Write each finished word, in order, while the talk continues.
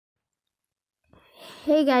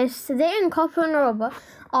Hey guys, today in CopNRobber,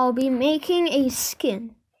 I'll be making a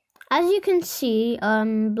skin. As you can see,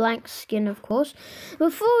 blank skin of course.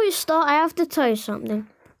 Before we start, I have to tell you something.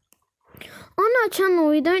 On our channel,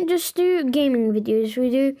 we don't just do gaming videos, we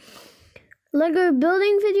do Lego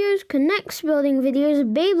building videos, Connects building videos,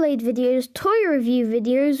 Beyblade videos, toy review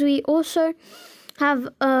videos. We also have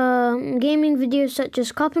gaming videos such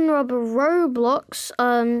as CopNRobber, Roblox,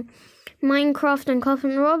 Minecraft and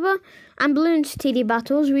CopNRobber, and Bloons TD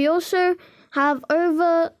Battles. We also have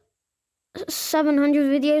over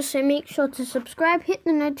 700 videos, so make sure to subscribe, hit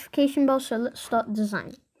the notification bell. So let's start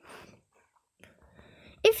designing.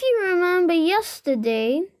 If you remember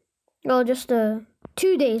yesterday, or just 2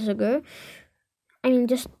 days ago,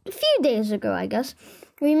 just a few days ago I guess,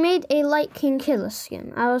 we made a light King Killer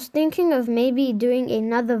skin. I was thinking of maybe doing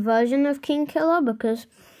another version of King Killer because,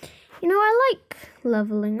 I like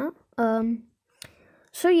leveling up.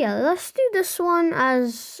 So yeah, let's do this one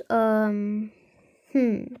as, what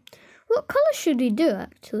color should we do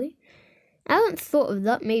actually? I haven't thought of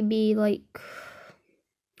that. Maybe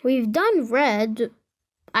we've done red.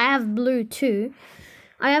 I have blue too.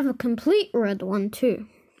 I have a complete red one too.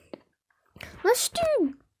 Let's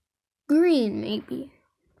do green maybe.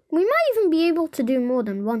 We might even be able to do more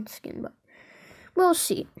than one skin, but we'll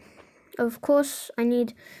see. Of course, I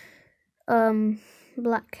need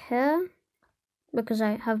black hair because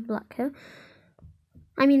I have black hair.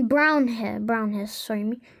 Brown hair, sorry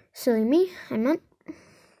me. Silly me, I meant.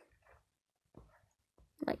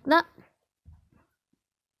 Like that.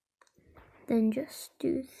 Then just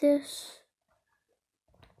do this.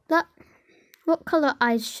 That. What color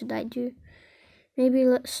eyes should I do? Maybe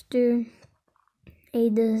let's do a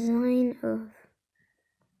design of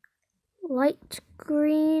light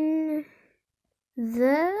green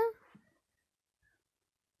there.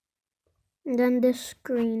 And then this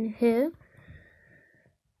green here.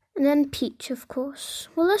 And then peach, of course.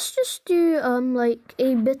 Well, let's just do a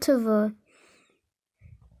bit of a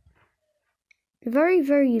very,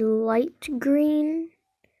 very light green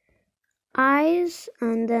eyes,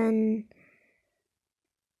 and then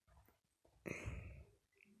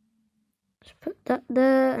just put that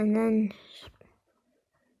there, and then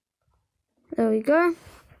there we go.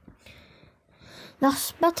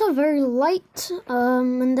 That's better, very light.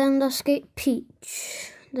 And then let's get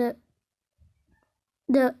peach. There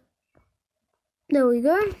we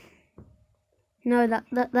go. No,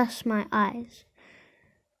 that's my eyes.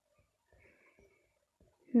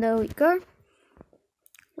 There we go.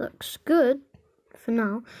 Looks good for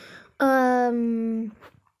now. I'm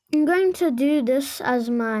going to do this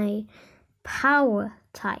as my power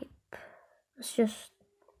type. Let's just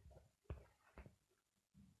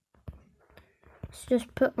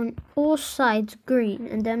put on all sides green,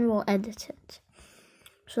 and then we'll edit it.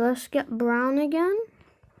 So let's get brown again.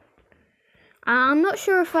 I'm not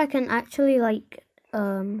sure if I can actually get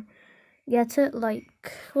it,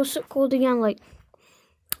 what's it called again,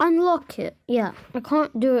 unlock it. Yeah, I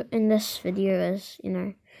can't do it in this video, as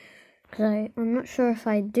because I'm not sure if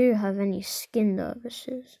I do have any skin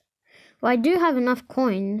services. Well, I do have enough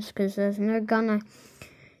coins because there's no gun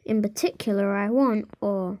in particular I want,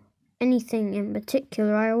 or anything in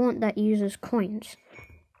particular I want that uses coins.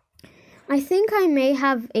 I think I may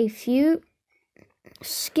have a few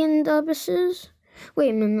skin services. Wait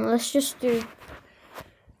a minute, let's just do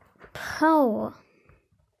power.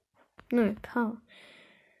 No, power.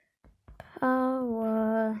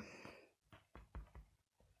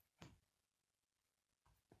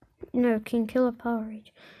 No, King Killer Power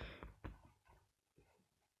Rage.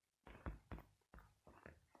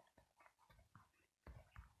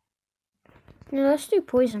 No, let's do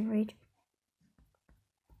Poison Rage.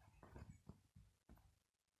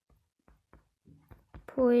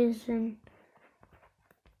 Poison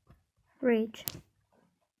Rage.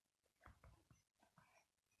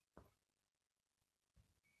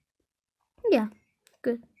 Yeah,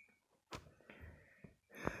 good.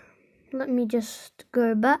 Let me just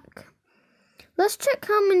go back. Let's check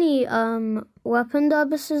how many weapon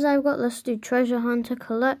services I've got. Let's do Treasure Hunter,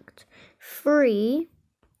 collect 3.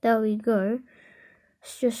 There we go.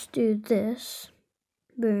 Let's just do this.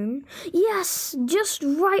 Boom. Yes, just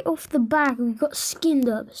right off the bat we got skin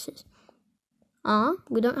services.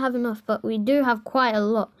 We don't have enough, but we do have quite a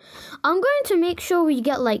lot. I'm going to make sure we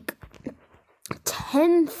get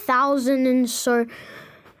 10,000 and so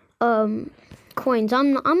coins.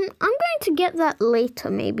 I'm going to get that later,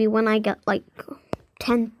 maybe when I get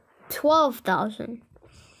 12,000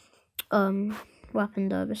 weapon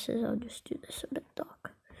services. I'll just do this a bit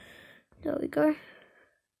dark. There we go.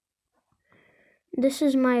 This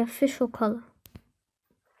is my official color.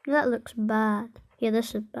 That looks bad. Yeah,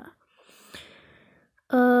 this is better.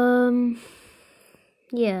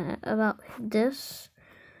 Yeah, about this.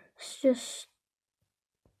 Let's just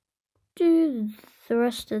do the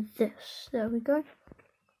rest of this. There we go.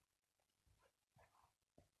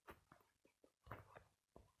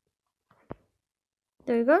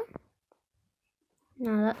 There we go.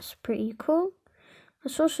 Now that's pretty cool.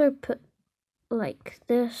 Let's also put like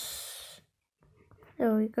this.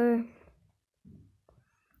 There we go.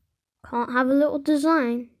 Can't have a little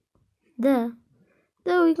design. There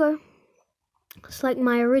we go. It's like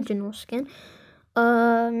my original skin.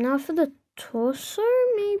 Now for the torso,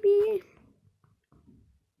 maybe.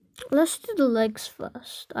 Let's do the legs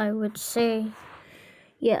first, I would say.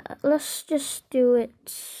 Yeah, let's just do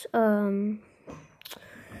it,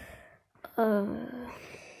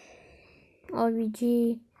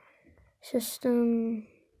 RBG system.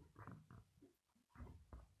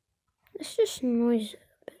 Let's just noise it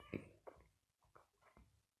a bit.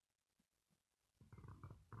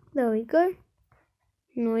 There we go.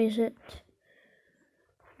 Noise it.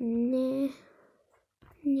 Nah.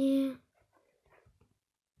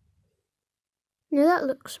 No, that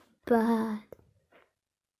looks bad.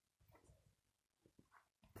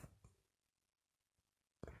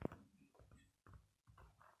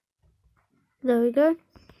 There we go.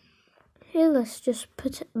 Here, let's just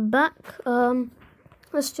put it back.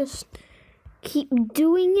 Let's just keep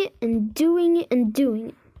doing it and doing it and doing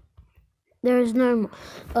it. There is no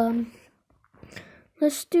more.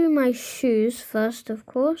 Let's do my shoes first, of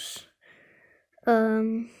course.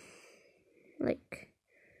 Like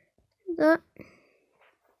that.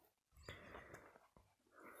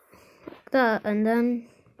 Like that, and then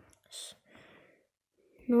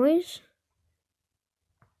noise.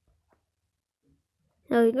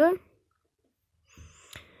 There we go.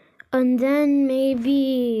 And then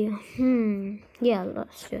maybe, yeah,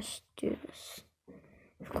 let's just do this.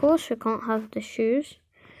 Of course, we can't have the shoes.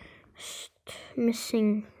 Just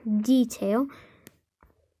missing detail.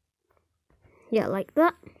 Yeah, like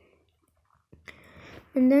that.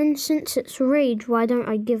 And then since it's rage, why don't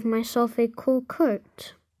I give myself a cool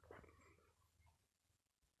coat?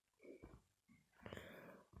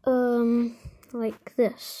 Like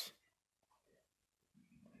this.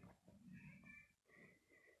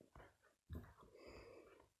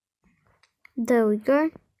 There we go.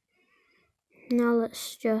 Now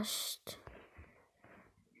let's just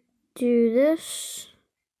do this.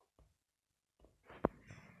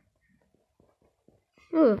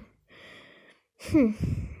 Oh.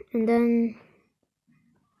 And then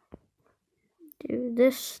do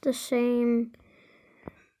this the same,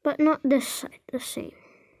 but not this side the same.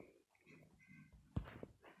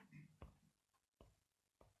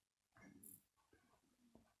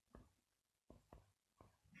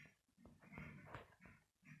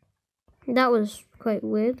 That was quite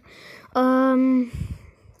weird.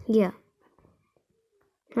 Yeah.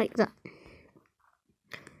 Like that.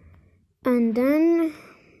 And then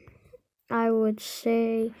I would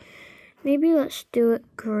say maybe let's do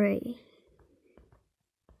it gray.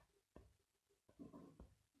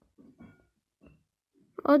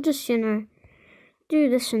 I'll just, do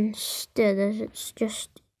this instead, as it's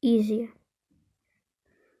just easier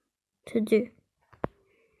to do.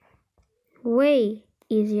 Way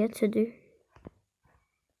easier to do.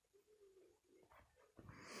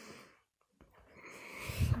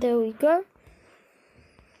 There we go.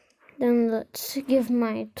 Then let's give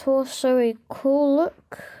my torso a cool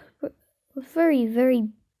look. Very, very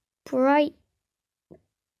bright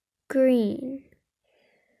green.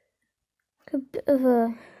 A bit of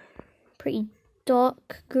a pretty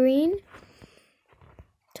dark green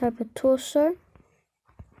type of torso.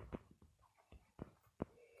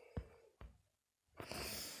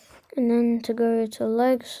 And then to go to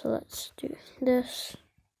legs, let's do this.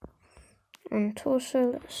 And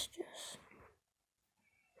torso, let's just...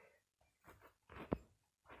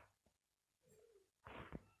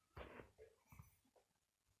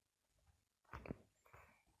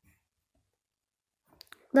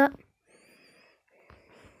 that.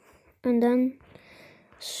 And then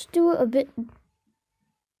let's do it a bit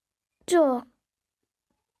darker.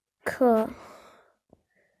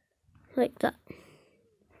 Like that.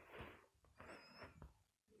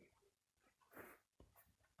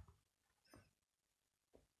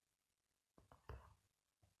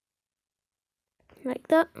 Like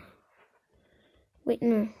that. Wait,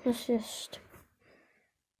 no, let's just...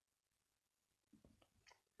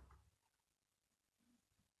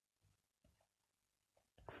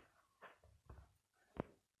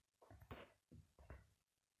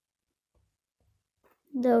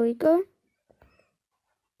 There we go.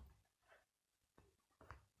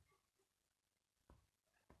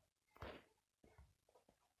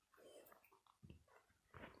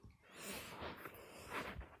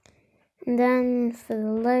 And then for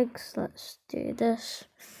the legs, let's do this.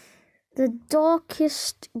 The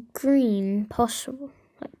darkest green possible,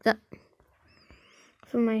 like that.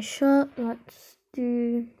 For my shirt, let's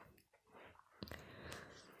do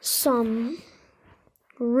some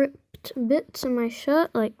ripped bits in my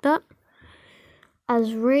shirt, like that.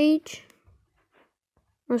 As rage.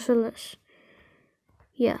 Also, let's,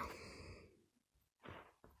 yeah.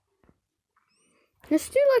 Let's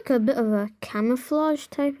do like a bit of a camouflage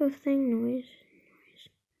type of thing. Noise.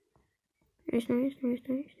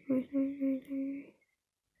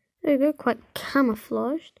 There you go, quite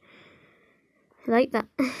camouflaged. I like that.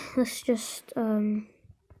 Let's just, I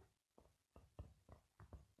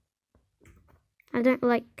don't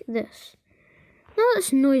like this. Now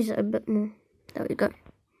let's noise it a bit more. There we go.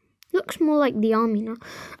 Looks more like the army now,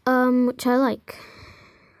 which I like.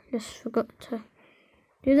 Just forgot to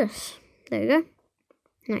do this. There you go.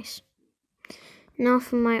 Nice. Now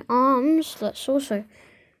for my arms, let's also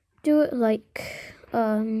do it like,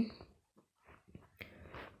 yeah,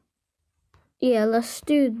 let's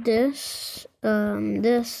do this,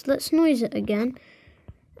 let's noise it again.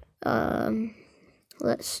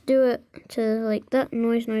 Let's do it to like that,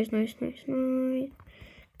 noise.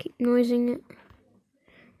 Keep noising it.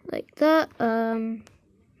 Like that, and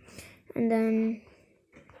then,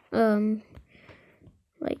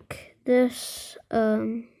 like this,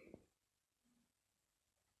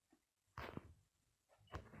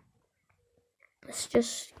 let's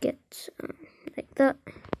just get, like that,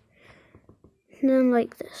 and then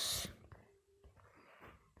like this.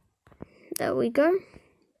 There we go.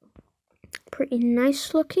 Pretty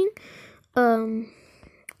nice looking.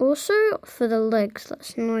 Also, for the legs,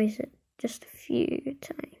 let's noise it just a few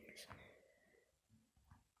times.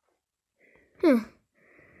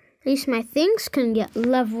 At least my things can get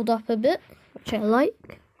leveled up a bit, which I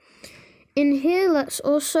like. In here, let's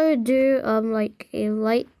also do like a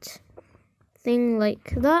light thing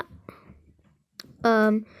like that.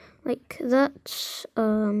 Like that.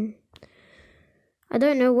 I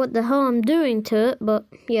don't know what the hell I'm doing to it, but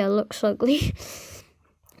yeah, it looks ugly.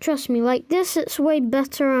 Trust me, like this, it's way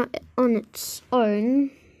better on its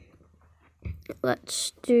own.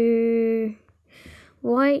 Let's do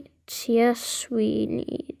white. Yes, we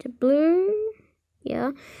need blue.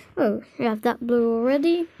 Yeah. Oh, we have that blue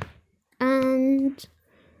already. And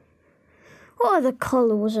what other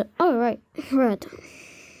color was it? Oh, right, red.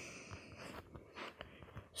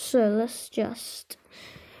 So let's just...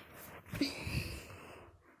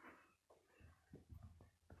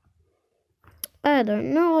 I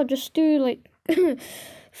don't know, I'll just do like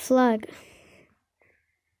flag.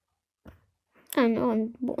 I don't know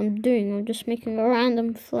what I'm doing, I'm just making a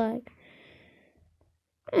random flag.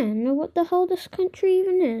 I don't know what the hell this country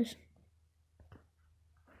even is.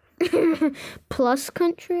 Plus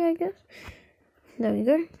country, I guess. There we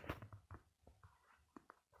go.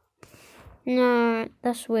 No,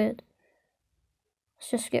 that's weird. Let's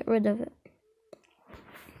just get rid of it.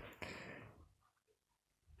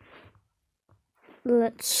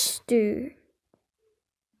 Let's do...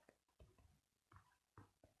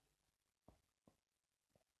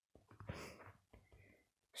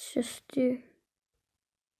 Let's just do...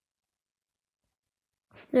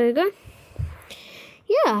 There we go.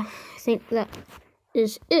 Yeah, I think that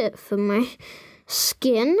is it for my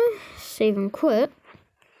skin. Save and quit.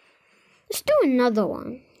 Let's do another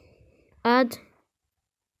one. Add.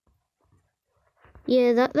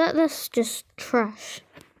 Yeah, that's just trash.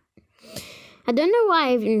 I don't know why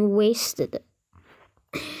I even wasted it.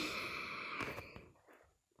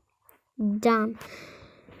 Damn.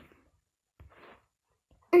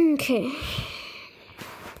 Okay.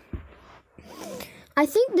 I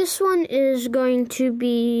think this one is going to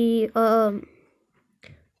be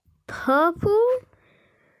purple.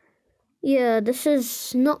 Yeah, this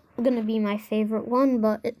is not gonna be my favorite one,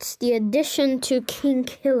 but it's the addition to King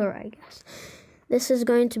Killer, I guess. This is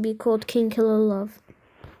going to be called King Killer Love.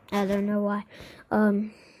 I don't know why.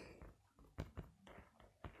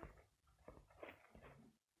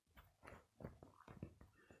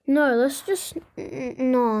 No, let's just...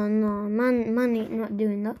 No, man ain't not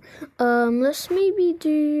doing that. Let's maybe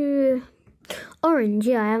do... Orange,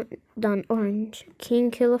 yeah, I haven't done orange.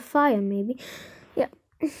 King Killer Fire, maybe. Yeah.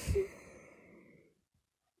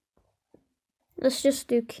 Let's just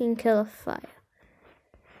do King Killer Fire.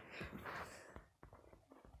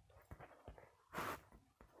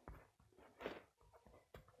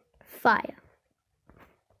 Fire.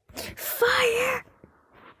 Fire!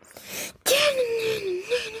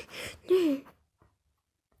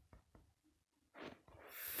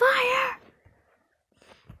 Fire!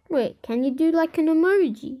 Wait, can you do like an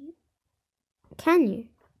emoji? Can you?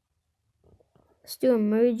 Let's do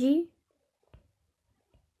emoji.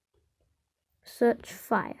 Search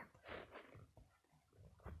fire.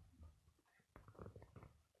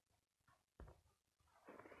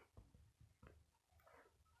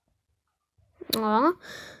 Aww.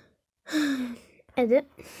 Edit.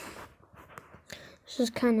 Let's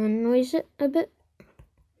just kind of noise it a bit.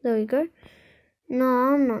 There we go. No,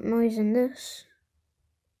 I'm not noising this.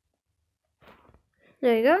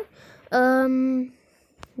 There you go.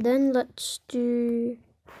 Then let's do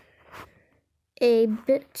a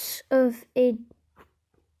bit of a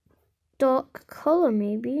dark color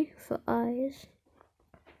maybe for eyes.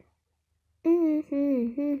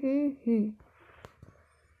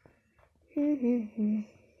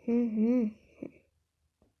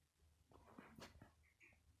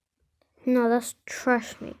 No, that's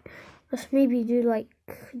trash, mate. Let's maybe do like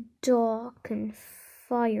dark and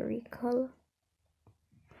fiery color.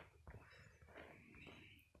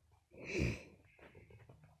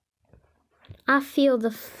 I feel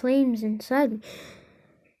the flames inside me.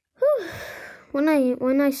 Whew.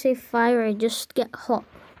 When I say fire, I just get hot.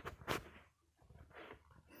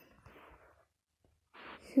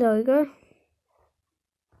 There we go.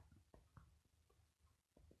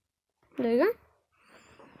 There you go.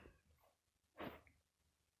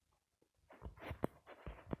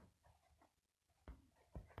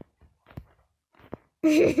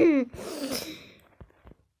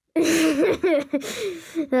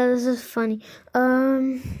 This is funny.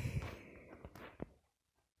 There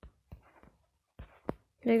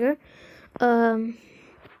you go.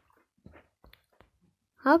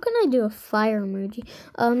 How can I do a fire emoji?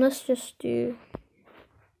 Let's just do.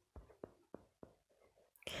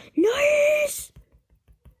 Nice!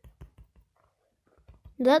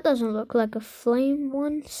 That doesn't look like a flame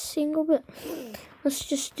one single bit. Let's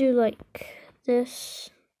just do like this.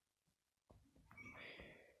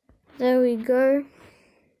 There we go.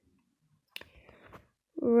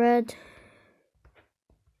 Red.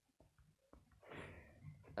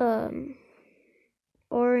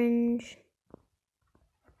 Orange.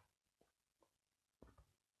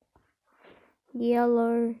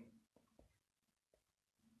 Yellow.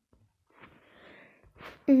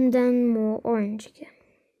 And then more orange again.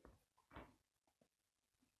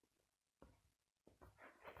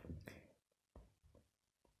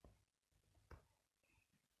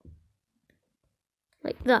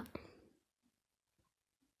 Like that.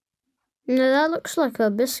 No, that looks like a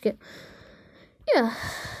biscuit. Yeah.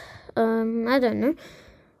 I don't know.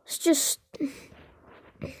 Let's just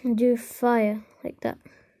do fire like that.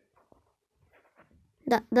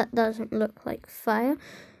 That doesn't look like fire.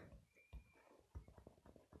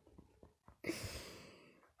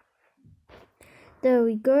 There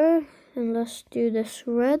we go. And let's do this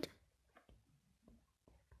red.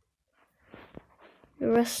 The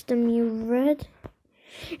rest of me red.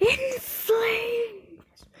 In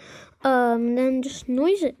flames! Then just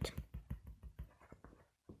noise it.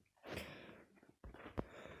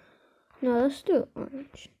 No, let's do it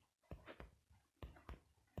orange.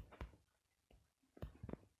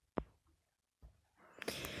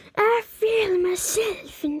 I feel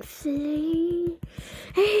myself in flame.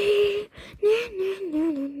 Hey, na, na,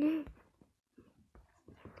 na, na, na.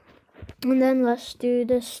 And then let's do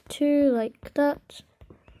this too, like that.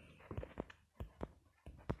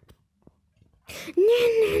 Na,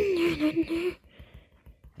 na, na, na, na.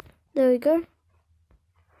 There we go.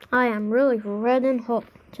 I am really red and hot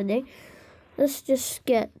today. Let's just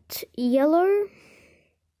get yellow.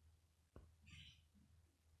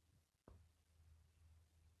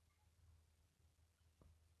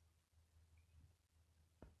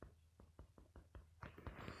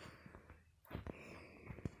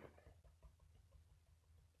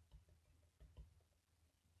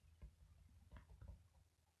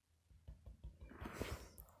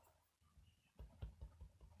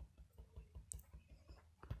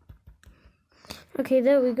 Okay,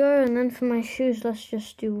 there we go. And then for my shoes, let's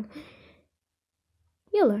just do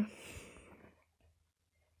yellow.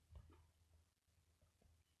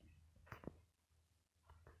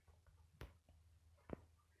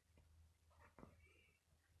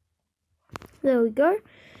 There we go.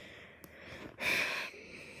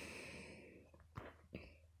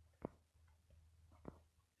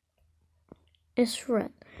 It's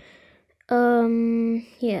red.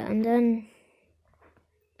 Yeah, and then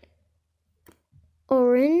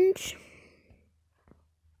orange.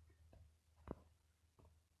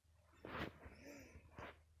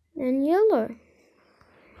 And yellow.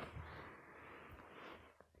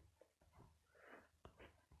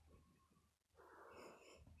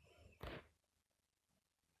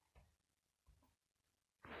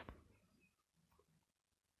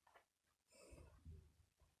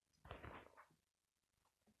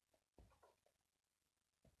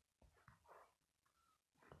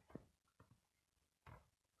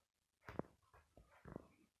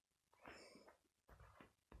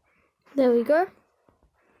 There we go.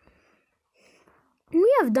 We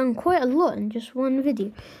have done quite a lot in just one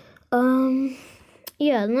video.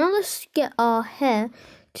 Yeah, now let's get our hair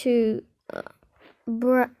to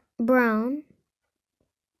brown.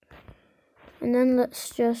 And then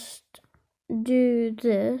let's just do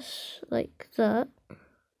this like that.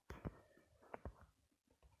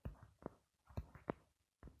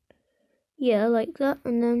 Yeah, like that.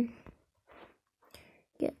 And then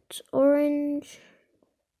get orange.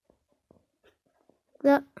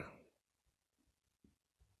 That.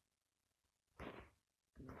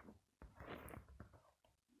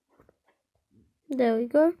 There we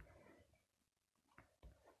go.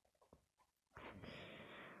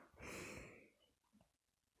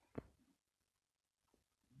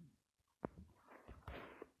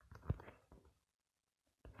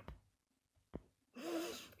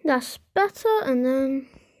 That's better, and then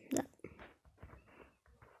that.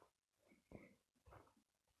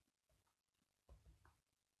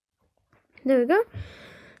 There we go.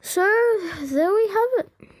 So, there we have it.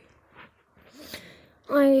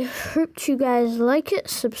 I hope you guys like it.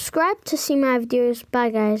 Subscribe to see my videos. Bye,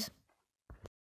 guys.